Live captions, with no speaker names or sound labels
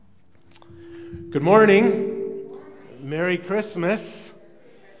Good morning. Merry Christmas.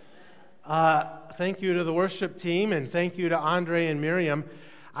 Thank you to the worship team, and thank you to Andre and Miriam.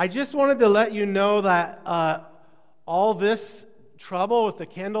 I just wanted to let you know that all this trouble with the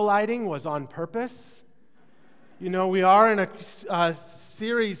candle lighting was on purpose. You know, we are in a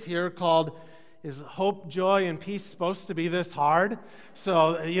series here called Is Hope, Joy, and Peace Supposed to Be This Hard?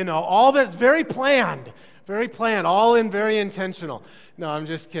 So, you know, all that's very planned, all in very intentional. No, I'm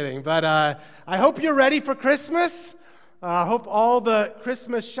just kidding. But I hope you're ready for Christmas. I hope all the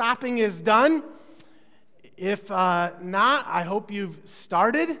Christmas shopping is done. If not, I hope you've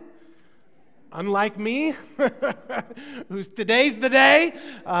started. Unlike me, today's the day.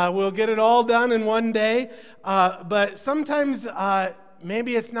 We'll get it all done in one day. But sometimes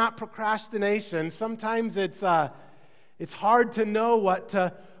maybe it's not procrastination. Sometimes it's hard to know what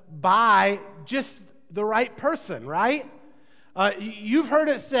to buy just the right person, right? You've heard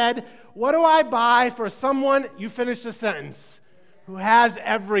it said, what do I buy for someone, you finish the sentence, who has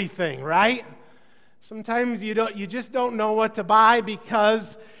everything, right? Sometimes you just don't know what to buy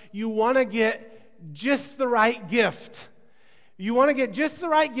because you want to get just the right gift. You want to get just the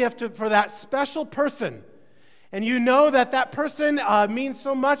right gift for that special person. And you know that person means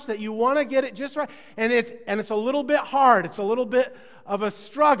so much that you want to get it just right. And it's a little bit hard. It's a little bit of a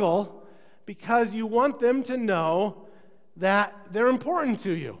struggle because you want them to know that they're important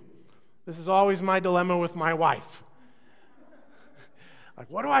to you. This is always my dilemma with my wife. Like,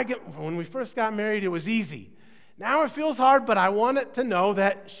 what do I get? When we first got married, it was easy. Now it feels hard, but I want it to know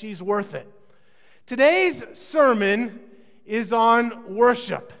that she's worth it. Today's sermon is on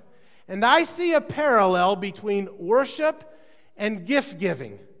worship. And I see a parallel between worship and gift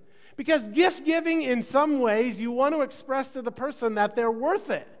giving. Because gift giving, in some ways, you want to express to the person that they're worth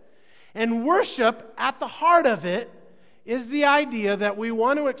it. And worship, at the heart of it, is the idea that we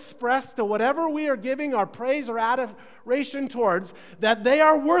want to express to whatever we are giving our praise or adoration towards, that they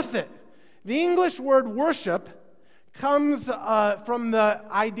are worth it. The English word worship comes from the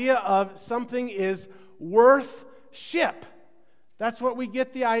idea of something is worth ship. That's what we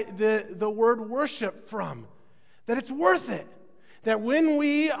get the word worship from, that it's worth it. That when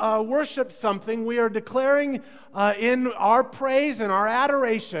we worship something, we are declaring in our praise and our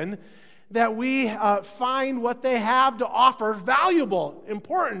adoration that we find what they have to offer valuable,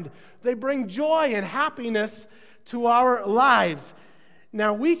 important. They bring joy and happiness to our lives.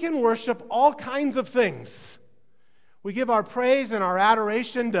 Now, we can worship all kinds of things. We give our praise and our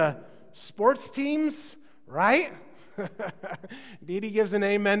adoration to sports teams, right? Dee Dee gives an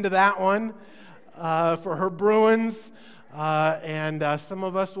amen to that one for her Bruins. And some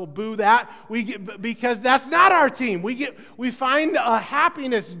of us will boo that because that's not our team. We find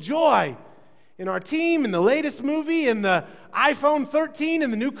happiness, joy in our team, in the latest movie, in the iPhone 13,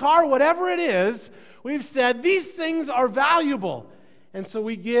 in the new car, whatever it is. We've said these things are valuable, and so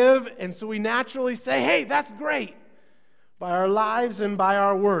we give, and so we naturally say, "Hey, that's great," by our lives and by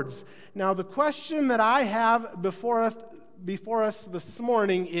our words. Now, the question that I have before us this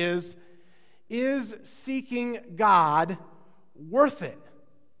morning is seeking God worth it?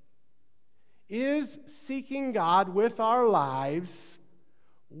 Is seeking God with our lives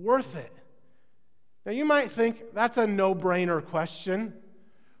worth it? Now, you might think that's a no-brainer question.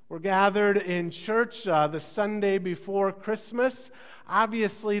 We're gathered in church the Sunday before Christmas.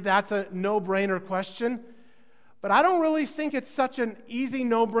 Obviously, that's a no-brainer question. But I don't really think it's such an easy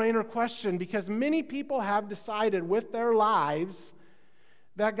no-brainer question because many people have decided with their lives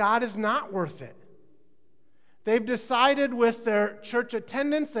that God is not worth it. They've decided with their church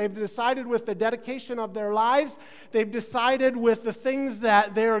attendance, they've decided with the dedication of their lives, they've decided with the things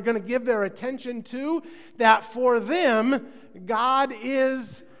that they're going to give their attention to, that for them, God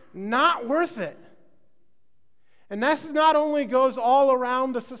is not worth it. And this not only goes all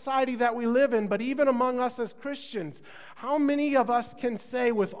around the society that we live in, but even among us as Christians. How many of us can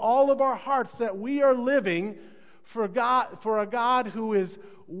say with all of our hearts that we are living for a God who is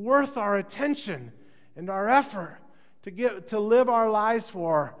worth our attention and our effort to live our lives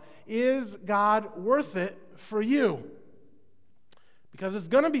for? Is God worth it for you? Because it's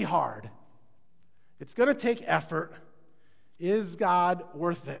going to be hard. It's going to take effort. Is God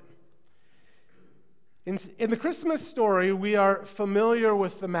worth it? In the Christmas story, we are familiar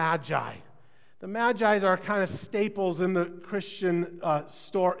with the Magi. The Magi are kind of staples in the Christian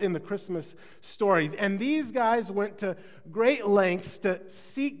in the Christmas story. And these guys went to great lengths to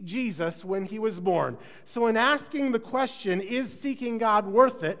seek Jesus when he was born. So in asking the question, is seeking God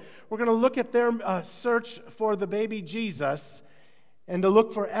worth it, we're going to look at their search for the baby Jesus and to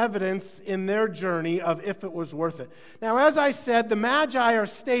look for evidence in their journey of if it was worth it. Now, as I said, the Magi are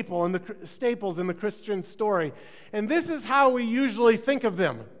staples in the Christian story, and this is how we usually think of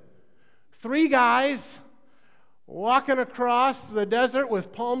them. 3 guys walking across the desert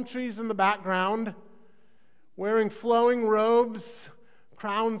with palm trees in the background, wearing flowing robes,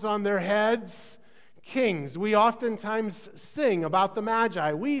 crowns on their heads, kings. We oftentimes sing about the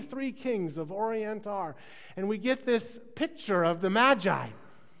Magi, we 3 kings of Orient are. And we get this picture of the Magi.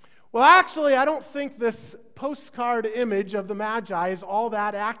 Well, actually, I don't think this postcard image of the Magi is all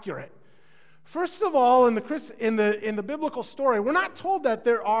that accurate. First of all, in the biblical story, we're not told that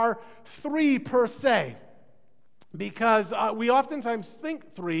there are 3 per se, because we oftentimes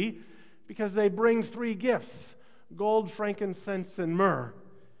think 3 because they bring 3 gifts: gold, frankincense, and myrrh.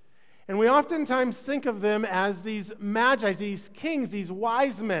 And we oftentimes think of them as these Magi, these kings, these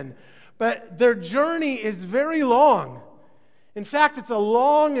wise men. But their journey is very long. In fact, it's a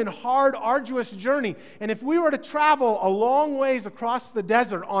long and hard, arduous journey. And if we were to travel a long ways across the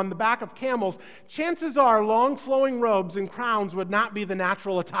desert on the back of camels, chances are long flowing robes and crowns would not be the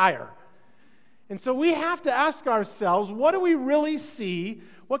natural attire. And so we have to ask ourselves, what do we really see?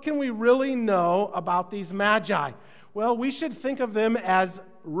 What can we really know about these Magi? Well, we should think of them as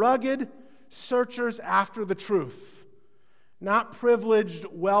rugged searchers after the truth. Not privileged,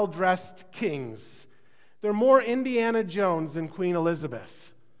 well-dressed kings. They're more Indiana Jones than Queen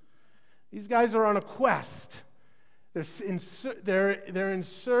Elizabeth. These guys are on a quest. They're in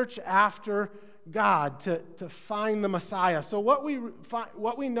search after God to find the Messiah. So what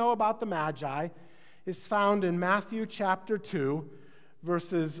we know about the Magi is found in Matthew chapter 2,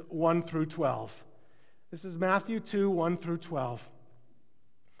 verses 1 through 12. This is Matthew 2, 1 through 12.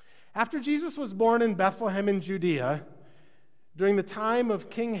 After Jesus was born in Bethlehem in Judea, during the time of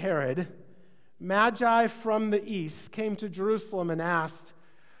King Herod, Magi from the east came to Jerusalem and asked,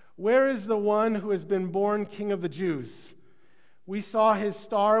 "Where is the one who has been born King of the Jews? We saw his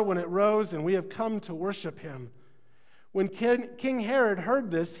star when it rose, and we have come to worship him." When King Herod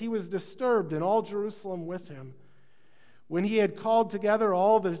heard this, he was disturbed, and all Jerusalem with him. When he had called together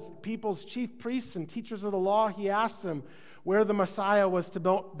all the people's chief priests and teachers of the law, he asked them where the Messiah was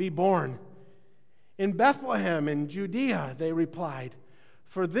to be born. "In Bethlehem in Judea," they replied,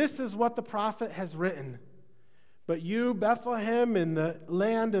 "for this is what the prophet has written. But you, Bethlehem, in the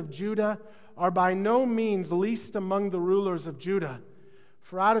land of Judah, are by no means least among the rulers of Judah.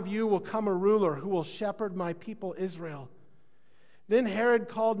 For out of you will come a ruler who will shepherd my people Israel." Then Herod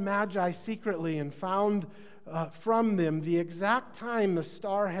called Magi secretly and found from them the exact time the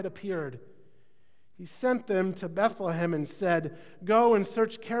star had appeared. He sent them to Bethlehem and said, "Go and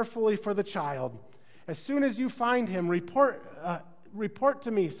search carefully for the child. As soon as you find him, report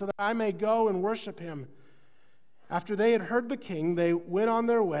to me so that I may go and worship him." After they had heard the king, they went on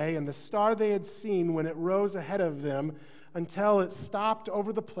their way, and the star they had seen when it rose ahead of them until it stopped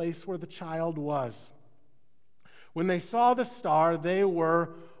over the place where the child was. When they saw the star, they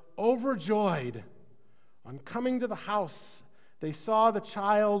were overjoyed. On coming to the house, they saw the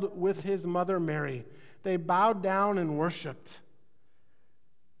child with his mother Mary. They bowed down and worshiped.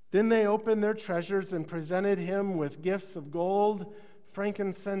 Then they opened their treasures and presented him with gifts of gold,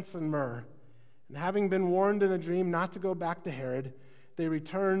 frankincense, and myrrh. And having been warned in a dream not to go back to Herod, they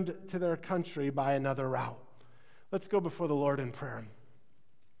returned to their country by another route. Let's go before the Lord in prayer.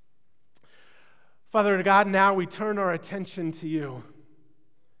 Father God, now we turn our attention to you.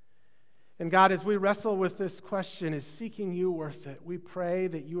 And God, as we wrestle with this question, is seeking you worth it? We pray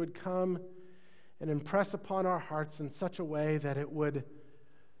that you would come and impress upon our hearts in such a way that it would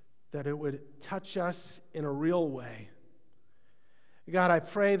touch us in a real way. God, I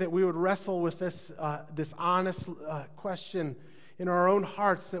pray that we would wrestle with this honest question in our own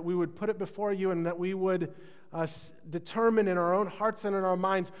hearts, that we would put it before you, and that we would determine in our own hearts and in our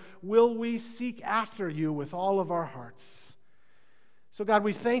minds, will we seek after you with all of our hearts? So God,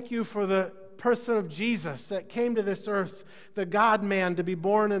 we thank you for the person of Jesus that came to this earth, the God-man, to be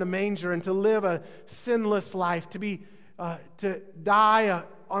born in a manger and to live a sinless life, to die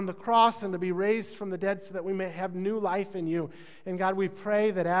on the cross and to be raised from the dead so that we may have new life in you. And God, we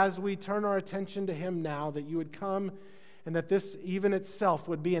pray that as we turn our attention to him now, that you would come and that this even itself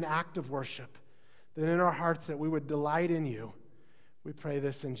would be an act of worship, that in our hearts that we would delight in you. We pray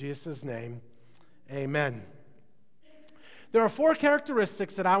this in Jesus' name. Amen. There are 4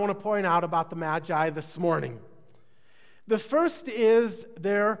 characteristics that I want to point out about the Magi this morning. The first is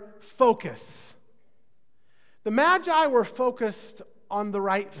their focus. The Magi were focused on the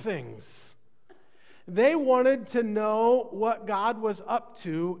right things. They wanted to know what God was up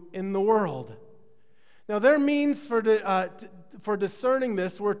to in the world. Now, their means for discerning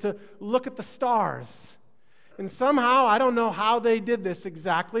this were to look at the stars. And somehow, I don't know how they did this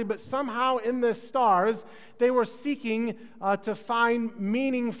exactly, but somehow in the stars, they were seeking to find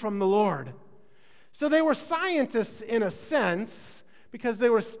meaning from the Lord. So they were scientists in a sense, because they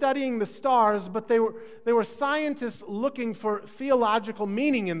were studying the stars, but they were scientists looking for theological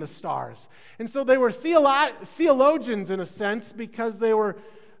meaning in the stars. And so they were theologians in a sense, because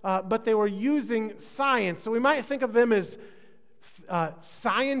but they were using science. So we might think of them as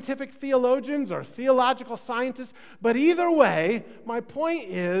scientific theologians or theological scientists, but either way, my point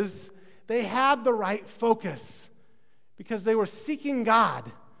is they had the right focus because they were seeking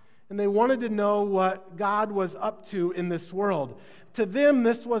God and they wanted to know what God was up to in this world. To them,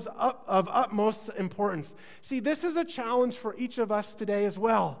 this was of utmost importance. See, this is a challenge for each of us today as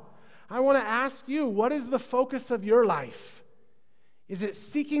well. I want to ask you, what is the focus of your life? Is it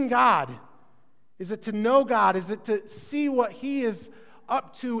seeking God? Is it to know God? Is it to see what He is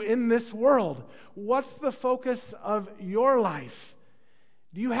up to in this world? What's the focus of your life?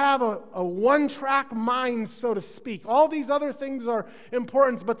 Do you have a one-track mind, so to speak? All these other things are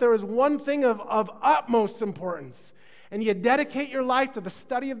important, but there is one thing of utmost importance. And you dedicate your life to the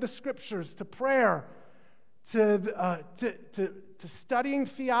study of the Scriptures, to prayer, to studying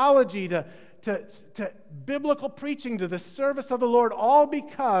theology, to biblical preaching, to the service of the Lord, all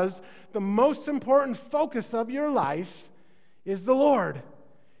because the most important focus of your life is the Lord.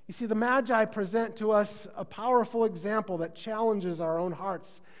 You see, the Magi present to us a powerful example that challenges our own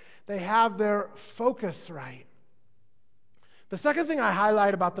hearts. They have their focus right. The second thing I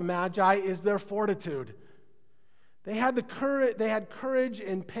highlight about the Magi is their fortitude. They had courage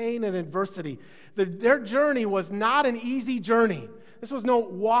in pain and adversity. Their journey was not an easy journey. This was no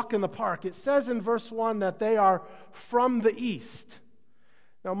walk in the park. It says in verse 1 that they are from the east.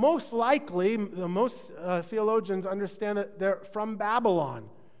 Now, most likely, most theologians understand that they're from Babylon,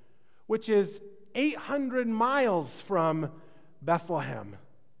 which is 800 miles from Bethlehem.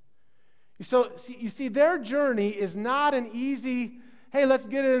 So, you see, their journey is not an easy, hey, let's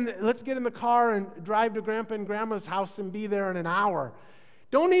get in the car and drive to Grandpa and Grandma's house and be there in an hour.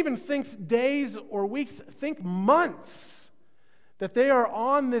 Don't even think days or weeks, think months. That they are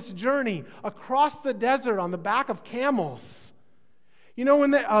on this journey across the desert on the back of camels. You know,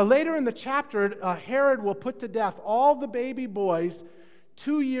 when later in the chapter, Herod will put to death all the baby boys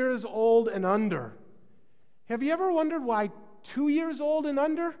 2 years old and under. Have you ever wondered why 2 years old and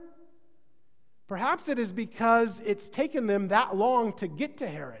under? Perhaps it is because it's taken them that long to get to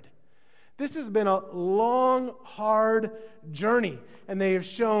Herod. This has been a long, hard journey, and they have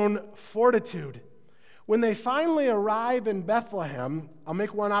shown fortitude. When they finally arrive in Bethlehem, I'll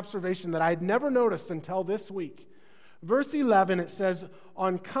make one observation that I had never noticed until this week. Verse 11, it says,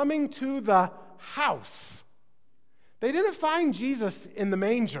 on coming to the house. They didn't find Jesus in the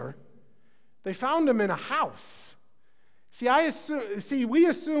manger. They found him in a house. See, we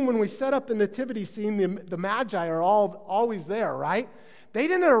assume when we set up the nativity scene, the Magi are always there, right? They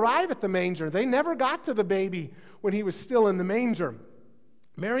didn't arrive at the manger. They never got to the baby when he was still in the manger.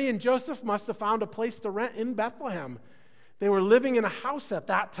 Mary and Joseph must have found a place to rent in Bethlehem. They were living in a house at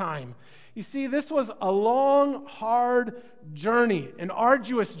that time. You see, this was a long, hard journey, an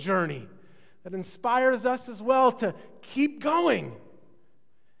arduous journey that inspires us as well to keep going.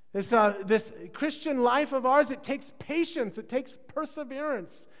 This Christian life of ours, it takes patience, it takes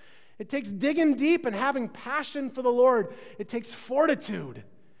perseverance. It takes digging deep and having passion for the Lord. It takes fortitude.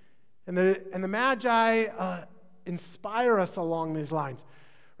 And the Magi inspire us along these lines.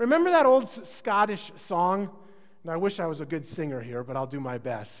 Remember that old Scottish song? And I wish I was a good singer here, but I'll do my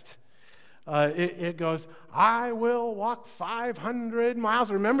best. It goes, I will walk 500 miles.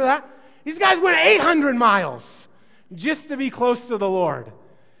 Remember that? These guys went 800 miles just to be close to the Lord.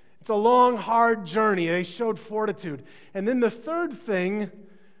 It's a long, hard journey. They showed fortitude. And then the third thing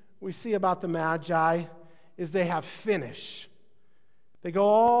we see about the Magi is they have finish. They go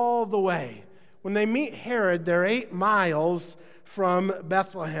all the way. When they meet Herod, they're 8 miles from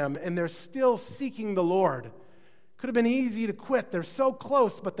Bethlehem, and they're still seeking the Lord. Could have been easy to quit. They're so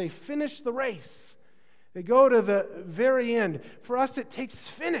close, but they finish the race. They go to the very end. For us, it takes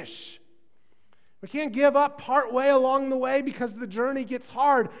finish. We can't give up part way along the way because the journey gets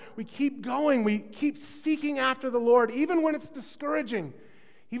hard. We keep going. We keep seeking after the Lord, even when it's discouraging.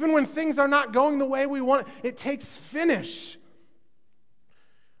 Even when things are not going the way we want, it takes finish.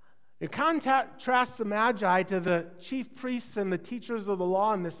 It contrasts the Magi to the chief priests and the teachers of the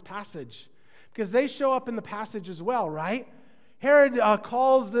law in this passage, because they show up in the passage as well, right? Herod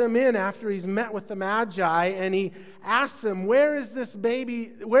calls them in after he's met with the Magi, and he asks them, where is this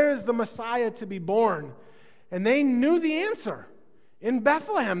baby, where is the Messiah to be born? And they knew the answer. In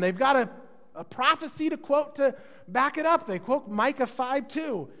Bethlehem. They've got a prophecy to quote to back it up. They quote Micah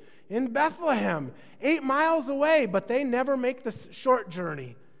 5:2. In Bethlehem, 8 miles away, but they never make the short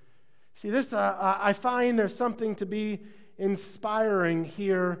journey. See, this I find there's something to be inspiring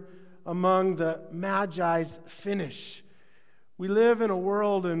here among the Magi's finish. We live in a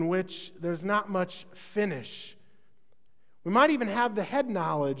world in which there's not much finish. We might even have the head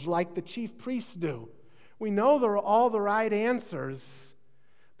knowledge like the chief priests do. We know they're all the right answers,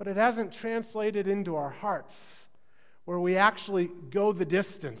 but it hasn't translated into our hearts where we actually go the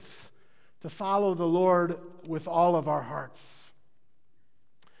distance to follow the Lord with all of our hearts.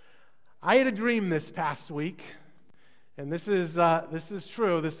 I had a dream this past week, and this is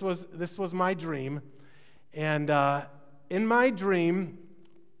true. This was my dream, and in my dream,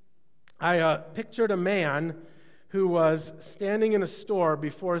 I pictured a man who was standing in a store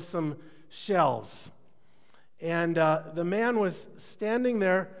before some shelves. And the man was standing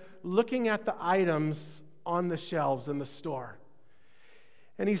there looking at the items on the shelves in the store.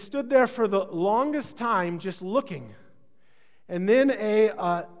 And he stood there for the longest time just looking. And then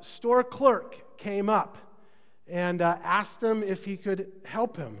a store clerk came up and asked him if he could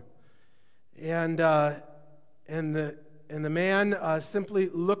help him. And the man simply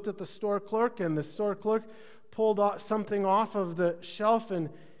looked at the store clerk, and the store clerk pulled something off of the shelf and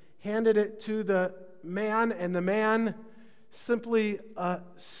handed it to the man, and the man simply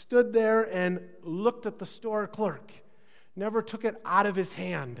stood there and looked at the store clerk, never took it out of his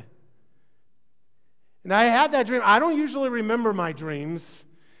hand. And I had that dream. I don't usually remember my dreams,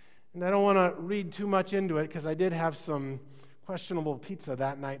 and I don't want to read too much into it because I did have some questionable pizza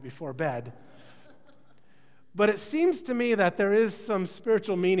that night before bed. But it seems to me that there is some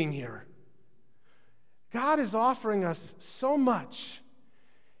spiritual meaning here. God is offering us so much,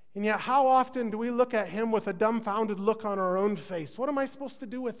 and yet how often do we look at him with a dumbfounded look on our own face? What am I supposed to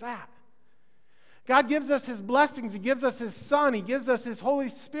do with that? God gives us his blessings. He gives us his Son. He gives us his Holy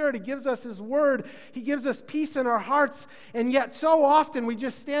Spirit. He gives us his Word. He gives us peace in our hearts. And yet so often we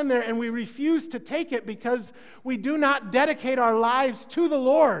just stand there and we refuse to take it because we do not dedicate our lives to the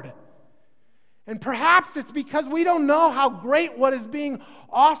Lord. And perhaps it's because we don't know how great what is being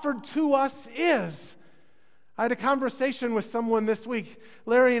offered to us is. I had a conversation with someone this week.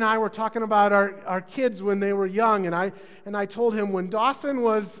 Larry and I were talking about our kids when they were young, and I told him when Dawson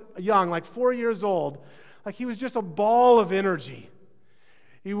was young, like 4 years old, like he was just a ball of energy.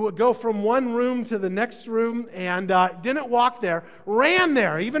 He would go from one room to the next room and didn't walk there, ran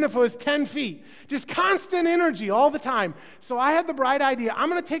there, even if it was 10 feet. Just constant energy all the time. So I had the bright idea, I'm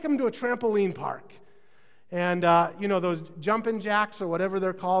going to take him to a trampoline park. And, those jumping jacks or whatever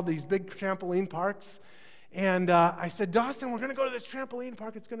they're called, these big trampoline parks. And I said, Dawson, we're going to go to this trampoline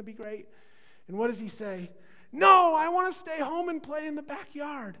park. It's going to be great. And what does he say? No, I want to stay home and play in the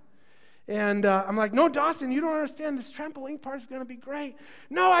backyard. And I'm like, no, Dawson, you don't understand. This trampoline park is going to be great.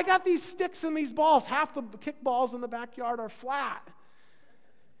 No, I got these sticks and these balls. Half the kickballs in the backyard are flat.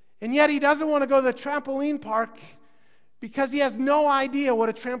 And yet he doesn't want to go to the trampoline park because he has no idea what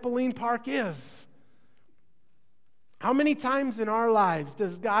a trampoline park is. How many times in our lives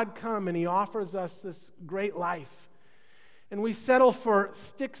does God come and he offers us this great life, and we settle for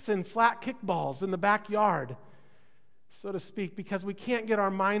sticks and flat kickballs in the backyard, so to speak, because we can't get our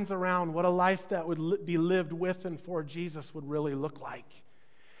minds around what a life that would be lived with and for Jesus would really look like?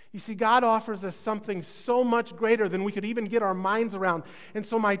 You see, God offers us something so much greater than we could even get our minds around. And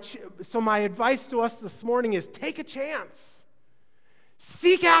so my advice to us this morning is take a chance.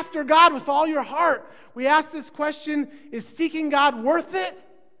 Seek after God with all your heart. We ask this question, is seeking God worth it?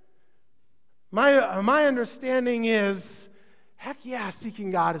 My understanding is, heck yeah,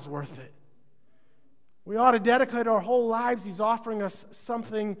 seeking God is worth it. We ought to dedicate our whole lives. He's offering us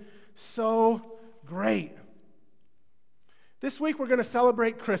something so great. This week we're going to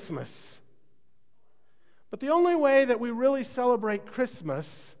celebrate Christmas. But the only way that we really celebrate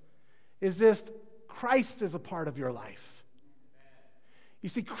Christmas is if Christ is a part of your life. You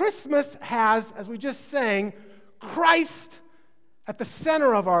see, Christmas has, as we just sang, Christ at the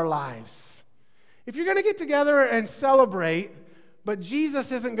center of our lives. If you're going to get together and celebrate, but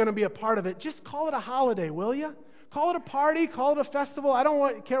Jesus isn't going to be a part of it, just call it a holiday, will you? Call it a party, call it a festival. I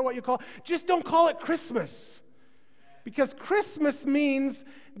don't care what you call it. Just don't call it Christmas. Because Christmas means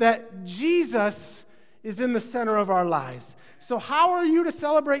that Jesus is in the center of our lives. So how are you to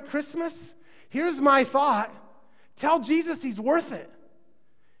celebrate Christmas? Here's my thought. Tell Jesus he's worth it.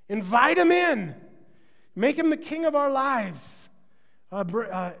 Invite him in. Make him the king of our lives.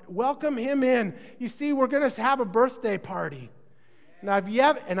 Welcome him in. You see, we're going to have a birthday party. And I've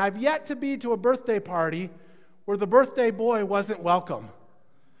yet to be to a birthday party where the birthday boy wasn't welcome.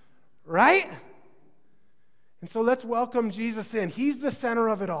 Right? And so let's welcome Jesus in. He's the center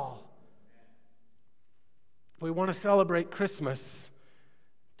of it all. If we want to celebrate Christmas,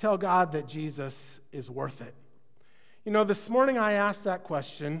 tell God that Jesus is worth it. You know, this morning I asked that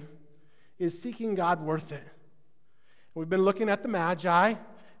question, is seeking God worth it? We've been looking at the Magi.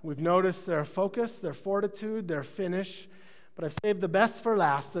 We've noticed their focus, their fortitude, their finish. But I've saved the best for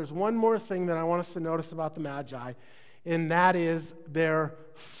last. There's one more thing that I want us to notice about the Magi, and that is their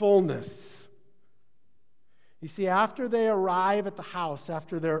fullness. You see, after they arrive at the house,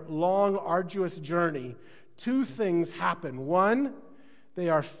 after their long, arduous journey, two things happen. One, they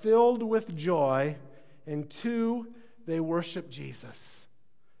are filled with joy, and two, they worship Jesus.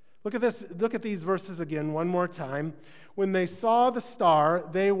 Look at this. Look at these verses again one more time. When they saw the star,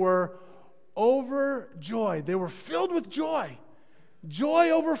 they were overjoyed. They were filled with joy, joy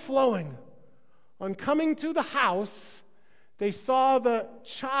overflowing. On coming to the house, they saw the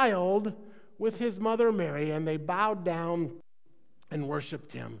child with his mother Mary, and they bowed down and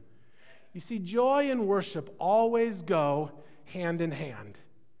worshiped him. You see, joy and worship always go hand in hand.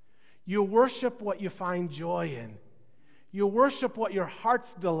 You worship what you find joy in. You worship what your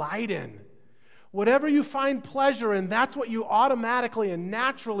hearts delight in. Whatever you find pleasure in, that's what you automatically and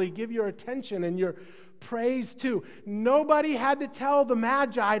naturally give your attention and your praise to. Nobody had to tell the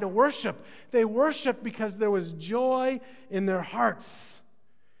Magi to worship. They worshiped because there was joy in their hearts.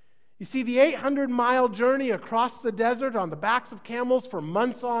 You see, the 800-mile journey across the desert on the backs of camels for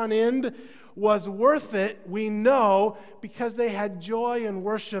months on end was worth it, we know, because they had joy and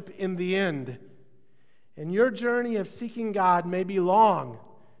worship in the end. And your journey of seeking God may be long,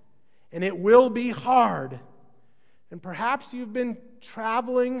 and it will be hard. And perhaps you've been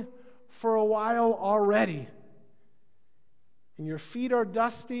traveling for a while already, and your feet are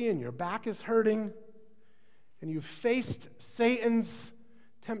dusty, and your back is hurting, and you've faced Satan's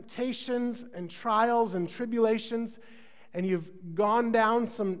temptations and trials and tribulations, and you've gone down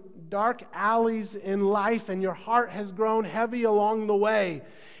some dark alleys in life, and your heart has grown heavy along the way.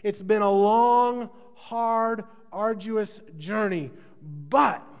 It's been a long, hard, arduous journey.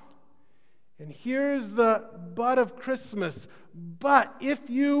 But, and here's the but of Christmas, but if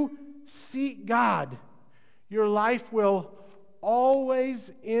you seek God, your life will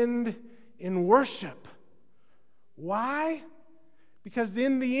always end in worship. Why? Because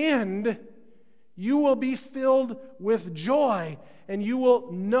in the end, you will be filled with joy, and you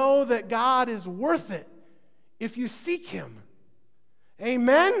will know that God is worth it if you seek Him.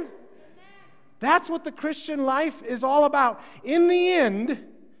 Amen? Amen. That's what the Christian life is all about. In the end,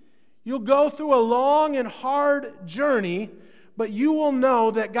 you'll go through a long and hard journey, but you will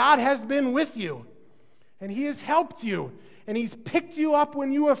know that God has been with you, and He has helped you, and He's picked you up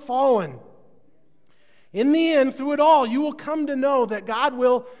when you have fallen. In the end, through it all, you will come to know that God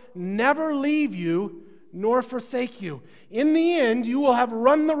will never leave you nor forsake you. In the end, you will have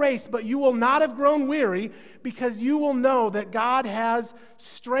run the race, but you will not have grown weary, because you will know that God has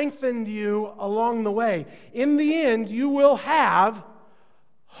strengthened you along the way. In the end, you will have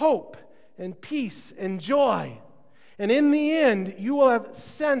hope and peace and joy. And in the end, you will have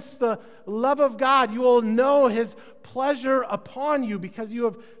sensed the love of God. You will know His pleasure upon you because you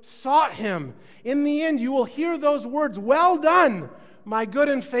have sought Him. In the end, you will hear those words, "Well done, my good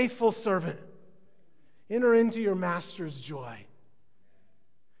and faithful servant. Enter into your master's joy."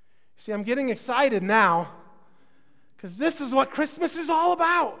 See, I'm getting excited now because this is what Christmas is all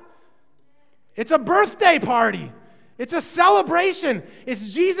about. It's a birthday party. It's a celebration. It's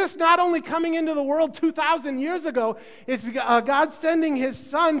Jesus not only coming into the world 2,000 years ago, it's God sending His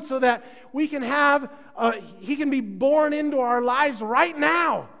Son so that we can He can be born into our lives right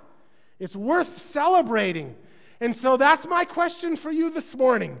now. It's worth celebrating. And so that's my question for you this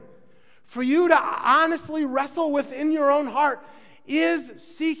morning. For you to honestly wrestle within your own heart, is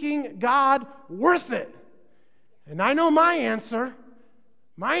seeking God worth it? And I know my answer.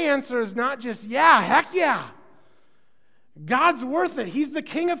 My answer is not just, yeah, heck yeah. God's worth it. He's the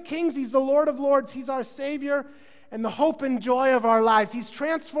King of Kings. He's the Lord of Lords. He's our Savior and the hope and joy of our lives. He's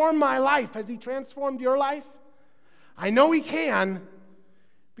transformed my life. Has He transformed your life? I know He can,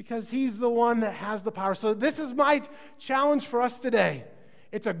 because He's the one that has the power. So this is my challenge for us today.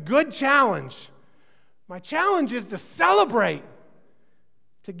 It's a good challenge. My challenge is to celebrate,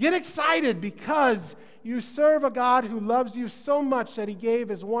 to get excited, because you serve a God who loves you so much that He gave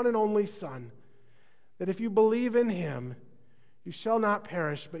His one and only Son, that if you believe in Him, you shall not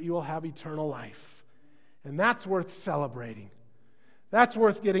perish, but you will have eternal life. And that's worth celebrating. That's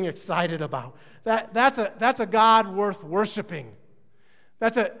worth getting excited about. That's a God worth worshiping.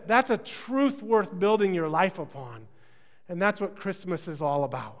 That's a truth worth building your life upon. And that's what Christmas is all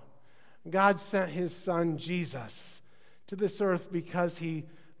about. God sent his son Jesus to this earth because he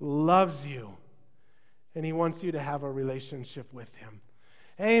loves you and he wants you to have a relationship with him.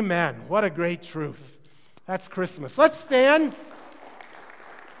 Amen. What a great truth. That's Christmas. Let's stand.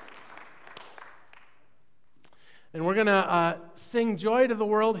 And we're going to sing Joy to the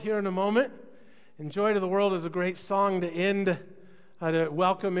World here in a moment. And Joy to the World is a great song to end, to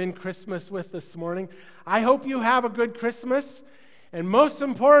welcome in Christmas with this morning. I hope you have a good Christmas. And most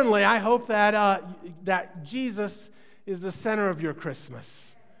importantly, I hope that Jesus is the center of your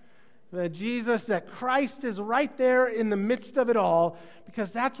Christmas. That Christ is right there in the midst of it all,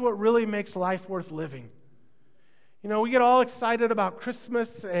 because that's what really makes life worth living. You know, we get all excited about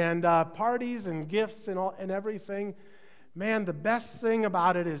Christmas and parties and gifts and everything. Man, the best thing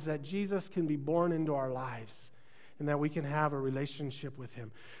about it is that Jesus can be born into our lives and that we can have a relationship with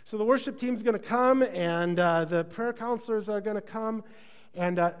him. So the worship team's going to come, and the prayer counselors are going to come,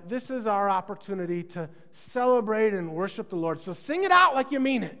 and this is our opportunity to celebrate and worship the Lord. So sing it out like you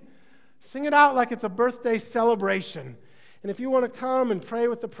mean it. Sing it out like it's a birthday celebration. And if you want to come and pray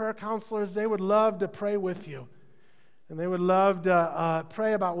with the prayer counselors, they would love to pray with you. And they would love to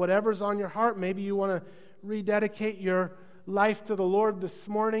pray about whatever's on your heart. Maybe you want to rededicate your life to the Lord this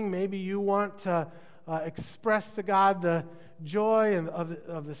morning. Maybe you want to express to God the joy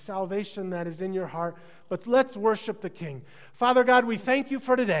of the salvation that is in your heart. But let's worship the King. Father God, we thank you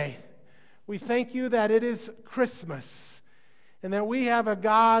for today. We thank you that it is Christmas and that we have a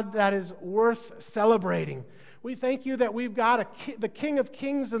God that is worth celebrating. We thank you that we've got the King of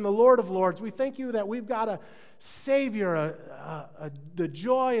Kings and the Lord of Lords. We thank you that we've got a Savior, the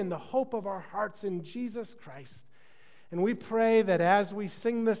joy and the hope of our hearts in Jesus Christ. And we pray that as we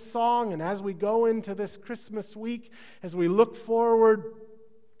sing this song and as we go into this Christmas week, as we look forward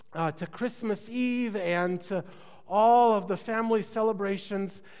to Christmas Eve and to all of the family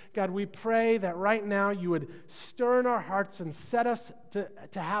celebrations, God, we pray that right now you would stir in our hearts and set us to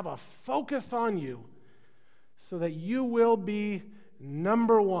have a focus on you so that you will be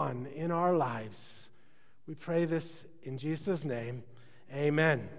number one in our lives. We pray this in Jesus' name. Amen.